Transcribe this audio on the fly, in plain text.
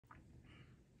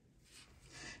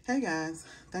Hey guys,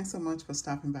 thanks so much for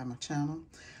stopping by my channel.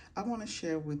 I want to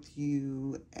share with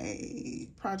you a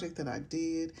project that I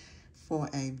did for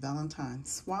a Valentine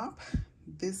swap.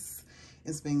 This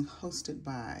is being hosted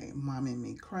by Mommy and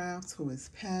Me Crafts, who is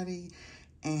Patty,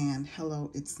 and Hello,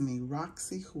 It's Me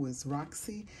Roxy, who is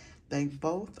Roxy. They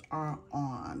both are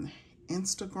on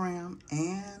Instagram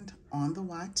and on the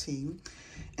YT.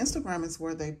 Instagram is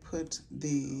where they put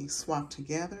the swap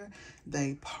together.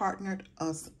 They partnered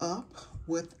us up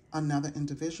with another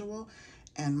individual,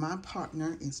 and my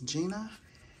partner is Gina.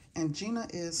 And Gina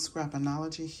is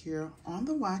Scrapanology here on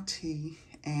the YT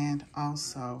and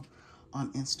also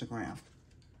on Instagram.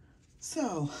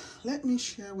 So let me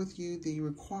share with you the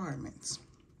requirements.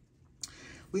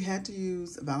 We had to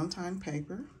use Valentine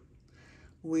paper.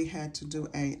 We had to do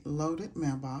a loaded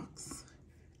mailbox,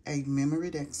 a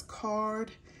Memorydex card,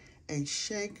 a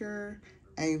shaker,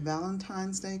 a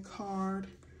Valentine's Day card,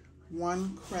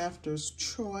 1 Crafter's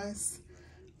Choice,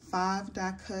 5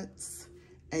 die cuts,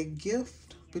 a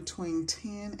gift between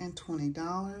 $10 and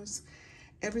 $20.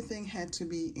 Everything had to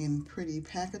be in pretty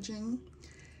packaging,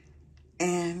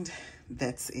 and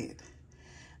that's it.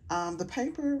 The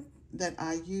paper that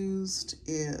I used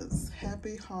is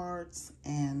Happy Hearts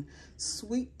and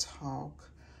Sweet Talk,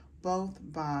 both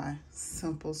by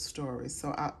Simple Stories.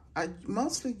 So I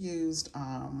mostly used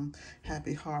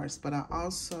Happy Hearts, but I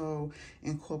also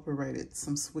incorporated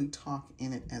some Sweet Talk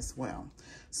in it as well.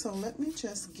 So let me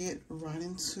just get right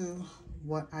into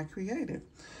what I created.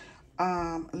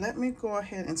 Let me go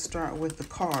ahead and start with the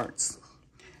cards.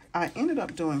 I ended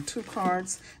up doing 2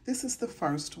 cards. This is the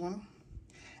first one.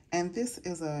 And this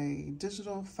is a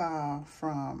digital file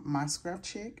from My Scrap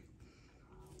Chick.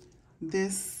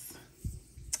 This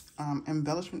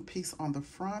embellishment piece on the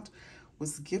front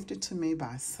was gifted to me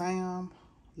by Sam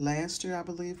last year, I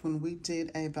believe, when we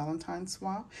did a Valentine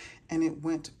swap, and it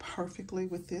went perfectly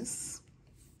with this.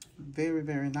 Very,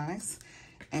 very nice.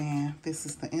 And this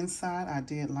is the inside. I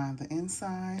did line the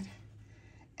inside,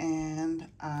 and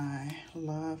I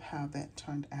love how that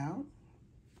turned out.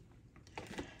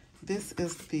 This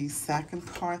is the second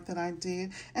card that I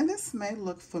did, and this may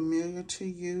look familiar to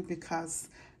you because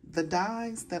the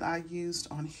dies that I used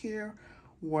on here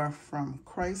were from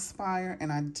Crayspire,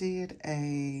 and I did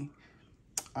a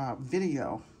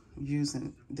video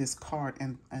using this card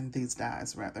and these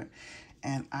dies rather.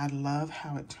 And I love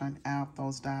how it turned out.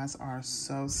 Those dies are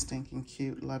so stinking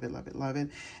cute. Love it, love it, love it.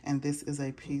 And this is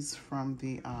a piece from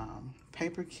the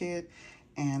paper kit,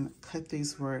 and cut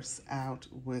these words out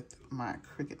with my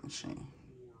Cricut machine.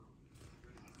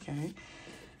 Okay.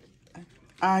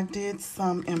 I did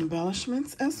some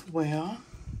embellishments as well.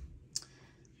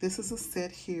 This is a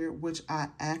set here, which I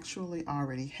actually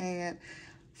already had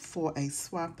for a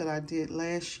swap that I did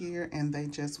last year, and they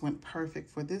just went perfect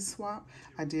for this swap.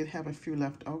 I did have a few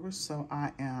left over, so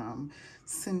I am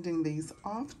sending these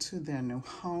off to their new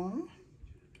home.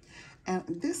 And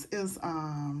this is,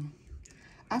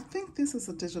 I think this is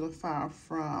a digital file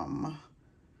from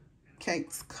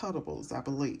Kate's Cuttables, I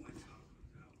believe.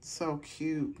 So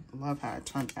cute. Love how it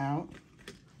turned out.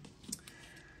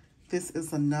 This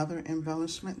is another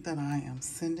embellishment that I am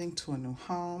sending to a new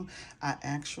home. I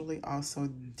actually also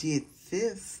did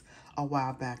this a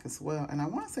while back as well. And I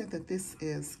want to say that this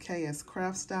is KS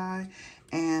Crafts die.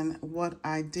 And what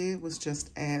I did was just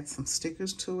add some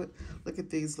stickers to it. Look at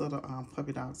these little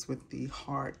puppy dogs with the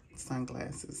heart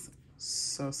sunglasses.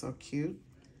 So, so cute.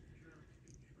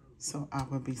 So I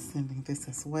will be sending this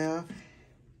as well.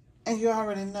 And you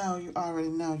already know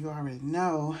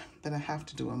that I have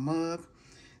to do a mug.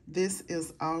 This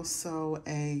is also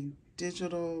a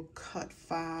digital cut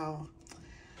file.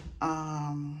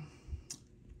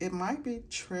 It might be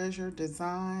Treasure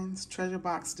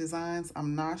Box Designs.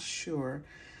 I'm not sure,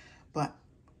 but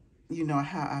you know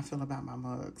how I feel about my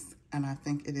mugs. And I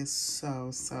think it is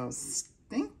so, so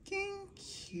stinking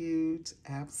cute.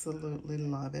 Absolutely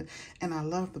love it. And I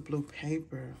love the blue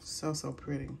paper. So, so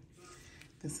pretty.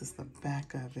 This is the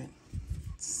back of it.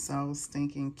 So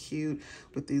stinking cute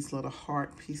with these little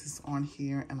heart pieces on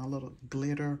here and a little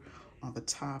glitter on the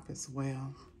top as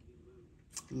well.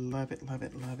 Love it, love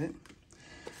it, love it.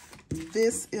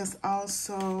 This is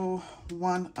also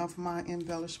one of my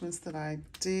embellishments that I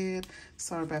did.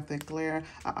 Sorry about that glare.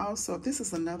 This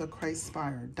is another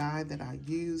Crayspire die that I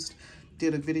used.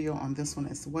 Did a video on this one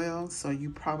as well, so you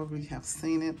probably have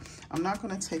seen it. I'm not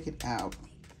going to take it out,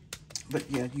 but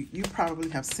yeah, you probably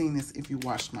have seen this if you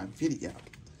watched my video.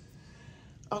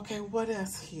 Okay, what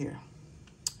else here?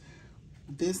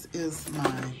 This is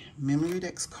my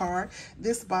Memorydex card.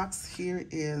 This box here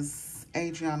is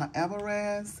Adriana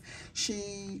Alvarez.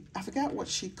 I forgot what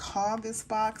she called this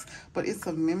box, but it's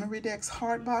a Memorydex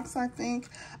hard box, I think.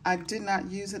 I did not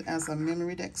use it as a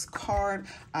Memorydex card.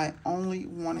 I only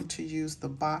wanted to use the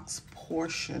box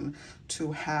portion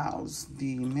to house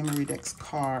the Memorydex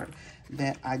card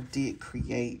that I did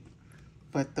create.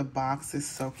 But the box is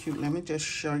so cute. Let me just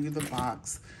show you the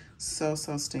box. So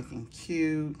stinking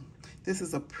cute. This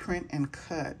is a print and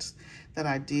cut that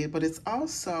I did, but it's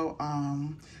also,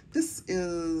 this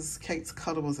is Kate's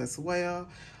Cuttables as well.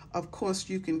 Of course,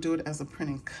 you can do it as a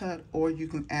print and cut, or you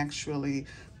can actually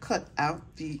cut out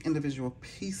the individual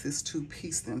pieces to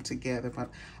piece them together, but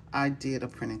I did a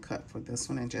print and cut for this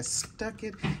one and just stuck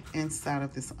it inside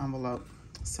of this envelope.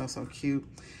 So cute.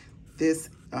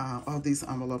 All these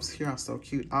envelopes here are so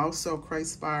cute. Also,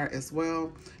 Crayspire as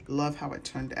well. Love how it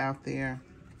turned out there.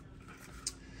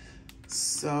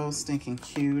 So stinking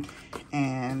cute.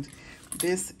 And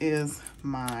this is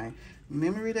my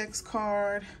Memorydex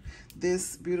card.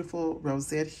 This beautiful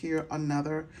rosette here,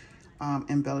 another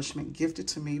embellishment gifted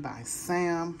to me by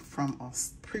Sam from a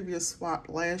previous swap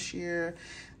last year.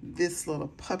 This little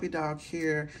puppy dog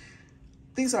here.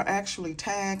 These are actually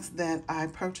tags that I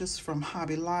purchased from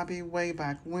Hobby Lobby way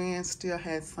back when. Still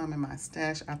had some in my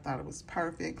stash. I thought it was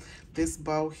perfect. This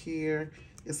bow here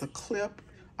is a clip,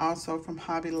 also from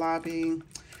Hobby Lobby.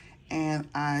 And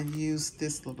I used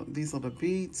these little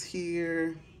beads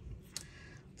here.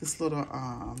 This little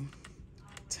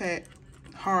tag,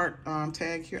 heart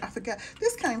tag here. I forgot.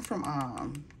 This came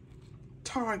from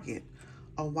Target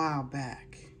a while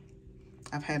back.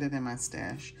 I've had it in my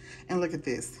stash. And look at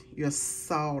this. You're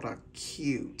so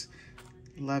cute.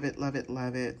 Love it, love it,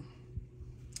 love it.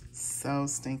 So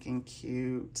stinking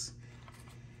cute.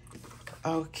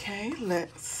 Okay,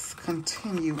 let's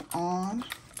continue on.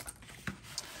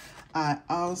 I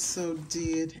also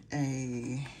did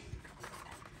a,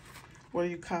 what do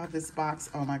you call this box?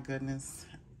 Oh my goodness.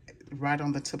 Right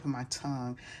on the tip of my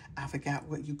tongue. I forgot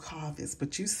what you call this,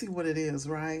 but you see what it is,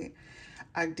 right?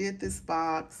 I did this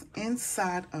box.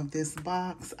 Inside of this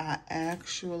box, I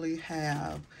actually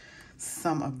have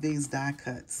some of these die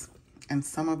cuts. And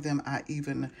some of them I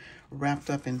even wrapped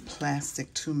up in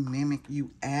plastic to mimic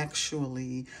you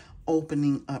actually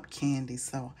opening up candy.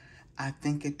 So I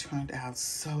think it turned out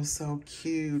so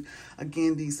cute.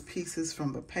 Again, these pieces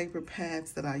from the paper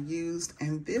pads that I used.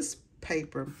 And this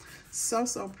paper, so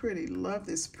pretty. Love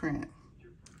this print.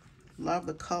 Love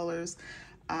the colors.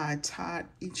 I tied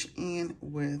each end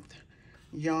with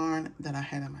yarn that I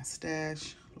had in my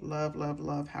stash. Love, love,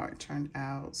 love how it turned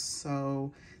out.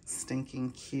 So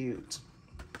stinking cute.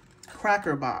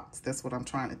 Cracker box. That's what I'm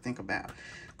trying to think about.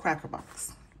 Cracker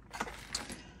box.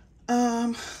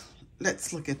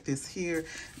 Let's look at this here.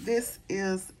 This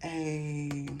is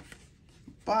a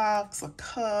box, a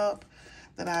cup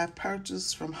that I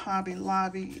purchased from Hobby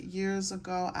Lobby years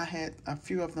ago. I had a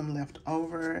few of them left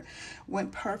over.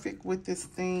 Went perfect with this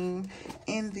theme.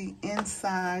 In the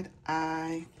inside,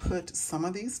 I put some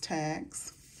of these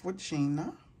tags for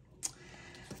Gina.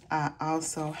 I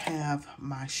also have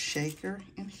my shaker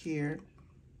in here.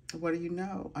 What do you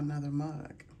know? Another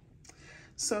mug.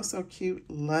 So cute.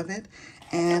 Love it.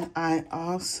 And I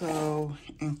also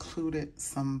included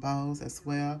some bows as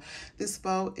well. This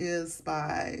bow is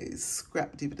by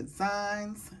Scrap Diva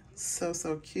Designs. So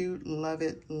cute. Love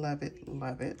it, love it,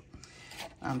 love it.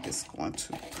 I'm just going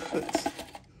to put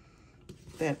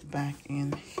that back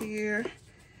in here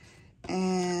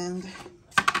and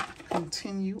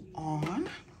continue on.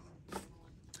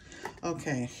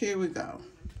 Okay, here we go.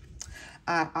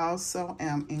 I also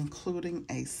am including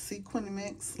a sequin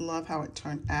mix. Love how it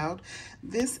turned out.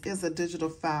 This is a digital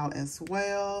file as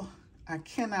well. I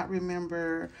cannot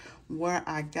remember where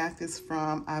I got this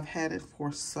from. I've had it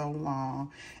for so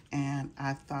long, and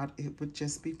I thought it would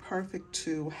just be perfect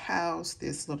to house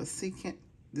this little sequin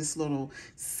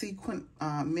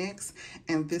mix.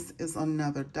 And this is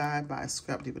another die by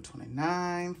Scrap Diva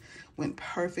 29. Went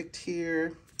perfect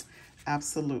here.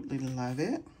 Absolutely love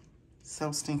it.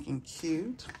 So stinking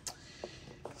cute.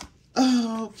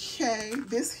 Okay,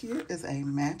 this here is a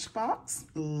Matchbox.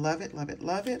 Love it, love it,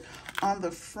 love it. On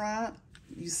the front,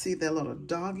 you see that little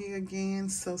doggy again.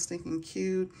 So stinking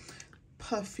cute.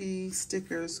 Puffy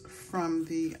stickers from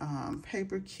the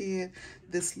paper kit.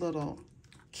 This little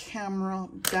camera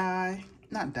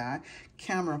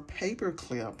camera paper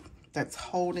clip that's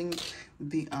holding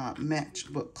the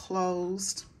matchbook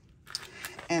closed.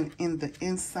 And in the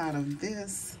inside of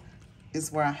this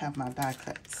is where I have my die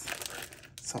cuts.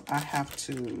 So I have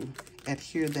to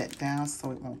adhere that down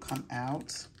so it won't come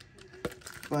out.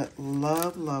 But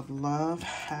love, love, love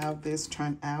how this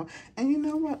turned out. And you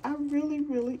know what? I really,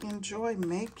 really enjoy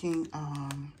making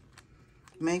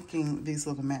these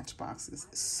little matchboxes.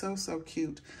 So, so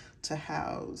cute to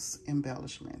house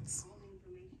embellishments.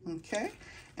 Okay,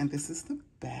 and this is the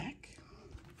back.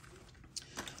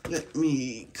 Let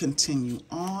me continue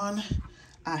on.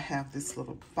 I have this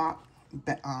little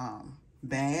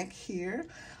bag here.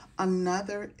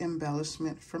 Another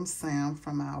embellishment from Sam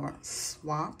from our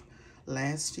swap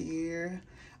last year.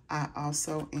 I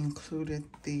also included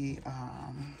the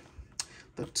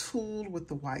tool with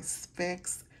the white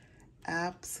specks.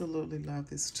 Absolutely love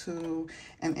this tool.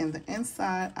 And in the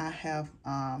inside, I have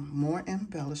more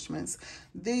embellishments.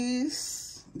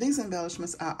 These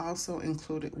embellishments are also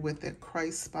included with the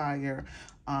Crayspire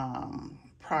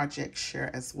project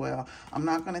share as well. I'm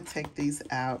not going to take these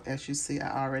out. As you see,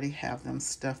 I already have them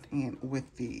stuffed in with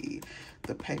the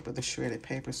paper, the shredded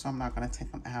paper, so I'm not going to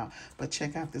take them out. But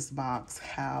check out this box.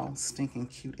 How stinking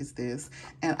cute is this?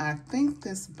 And I think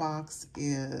this box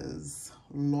is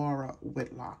Laura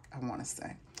Whitlock, I want to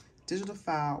say. Digital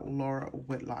File Laura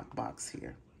Whitlock box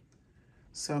here.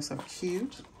 So, so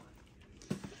cute.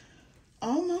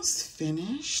 Almost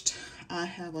finished. I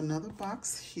have another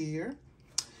box here.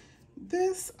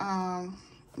 This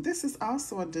is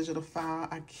also a digital file.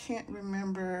 I can't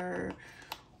remember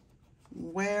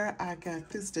where I got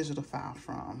this digital file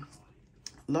from.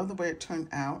 Love the way it turned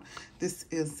out. This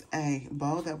is a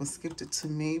bow that was gifted to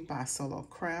me by Solo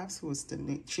Crafts, who is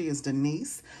Denise. She is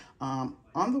Denise on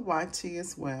the YT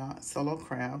as well, Solo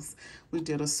Crafts. We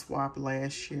did a swap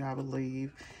last year, I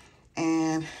believe,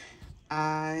 and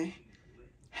I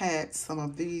had some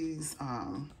of these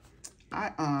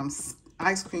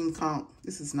ice cream cone.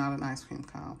 This is not an ice cream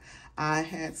cone. I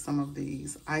had some of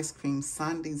these ice cream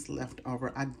sundaes left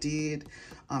over. I did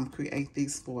create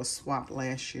these for a swap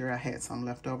last year. I had some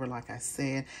left over, like I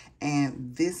said,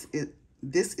 and this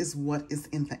is what is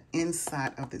in the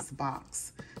inside of this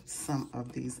box. Some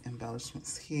of these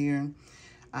embellishments here.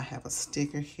 I have a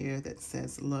sticker here that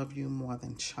says "Love You More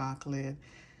Than Chocolate."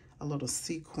 A little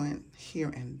sequin here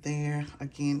and there.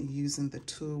 Again, using the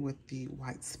tool with the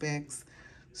white specks.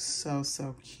 So,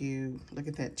 so cute. Look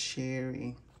at that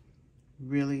cherry.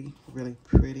 Really, really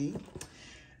pretty.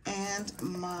 And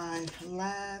my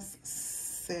last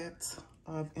set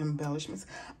of embellishments.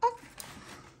 Oh,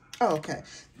 okay.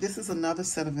 This is another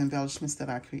set of embellishments that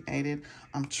I created.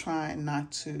 I'm trying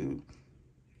not to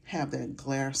have that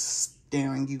glare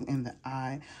staring you in the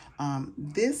eye.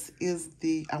 This is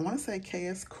the, I want to say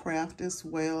KS Craft as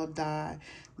well die,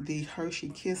 the Hershey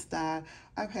Kiss die.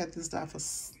 I've had this die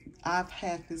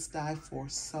for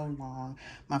so long.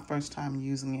 My first time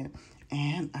using it,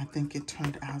 and I think it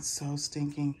turned out so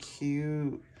stinking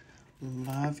cute.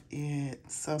 Love it.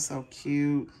 So, so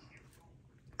cute.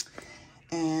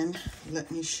 And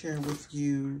let me share with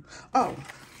you, oh,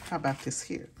 how about this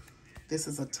here? This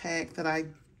is a tag that I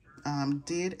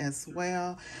did as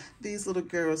well. These little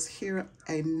girls here,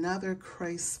 another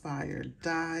Crayspire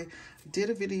die. Did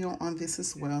a video on this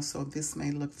as well, so this may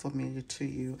look familiar to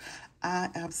you. I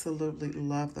absolutely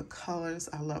love the colors.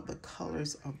 I love the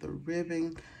colors of the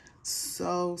ribbon.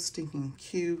 So stinking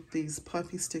cute. These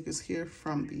puffy stickers here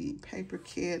from the paper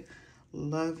kit.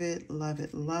 Love it, love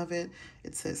it, love it.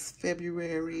 It says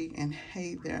February and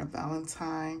hey there,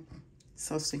 Valentine.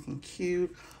 So stinking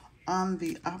cute. On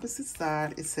the opposite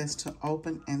side, it says to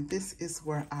open, and this is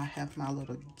where I have my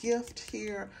little gift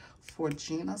here for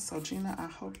Gina. So Gina, I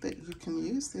hope that you can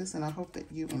use this, and I hope that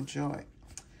you enjoy.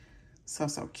 So,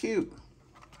 so cute.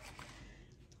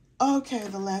 Okay,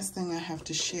 the last thing I have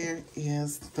to share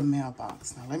is the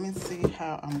mailbox. Now, let me see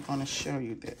how I'm going to show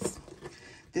you this.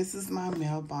 This is my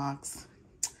mailbox.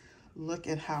 Look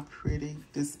at how pretty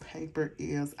this paper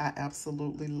is. I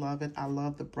absolutely love it. I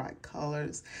love the bright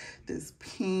colors. This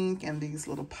pink and these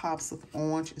little pops of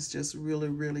orange is just really,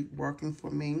 really working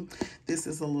for me. This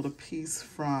is a little piece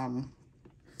from,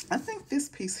 I think this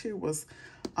piece here was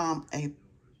a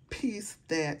piece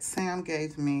that Sam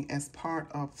gave me as part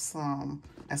of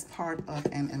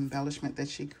an embellishment that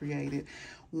she created.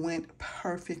 Went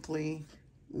perfectly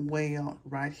well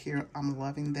right here. I'm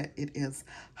loving that it is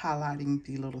highlighting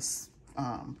the little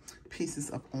pieces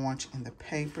of orange in the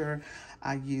paper.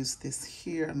 I use this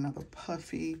here, another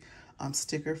puffy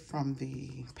sticker from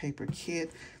the paper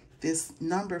kit. This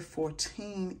number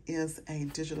 14 is a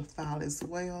digital file as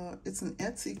well. It's an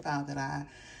Etsy file that I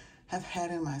have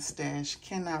had in my stash.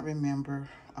 Cannot remember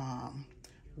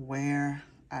where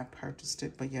I purchased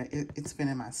it, but yeah, it's been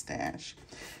in my stash.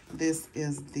 This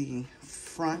is the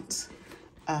front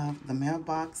of the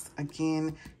mailbox.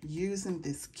 Again, using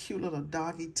this cute little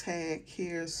doggy tag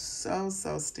here. So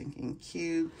stinking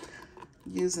cute.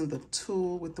 Using the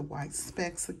tulle with the white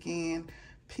specks again.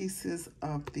 Pieces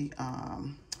of the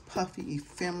puffy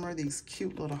ephemera, these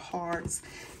cute little hearts.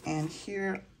 And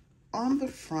here on the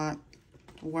front,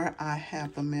 where I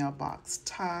have the mailbox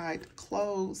tied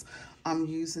closed, I'm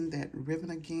using that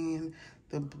ribbon again,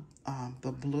 the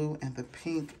blue and the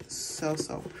pink. So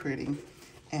pretty.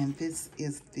 And this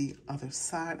is the other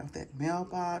side of that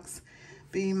mailbox.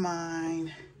 Be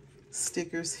Mine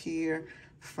stickers here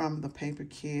from the paper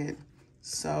kit.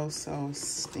 So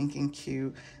stinking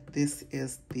cute. This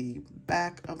is the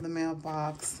back of the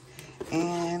mailbox,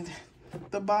 and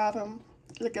the bottom,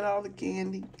 look at all the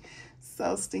candy.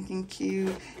 So stinking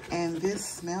cute. And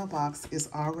this mailbox is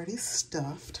already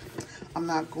stuffed. I'm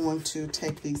not going to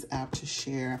take these out to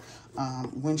share.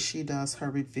 When she does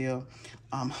her reveal,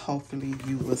 hopefully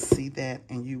you will see that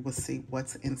and you will see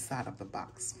what's inside of the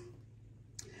box.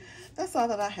 That's all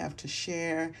that I have to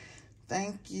share.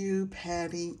 Thank you,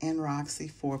 Patty and Roxy,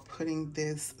 for putting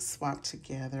this swap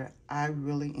together. I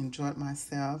really enjoyed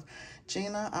myself.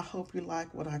 Gina, I hope you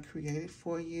like what I created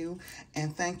for you.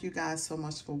 And thank you guys so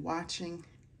much for watching.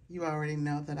 You already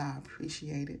know that I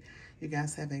appreciate it. You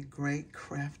guys have a great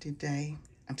crafty day.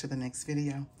 Until the next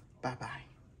video, bye-bye.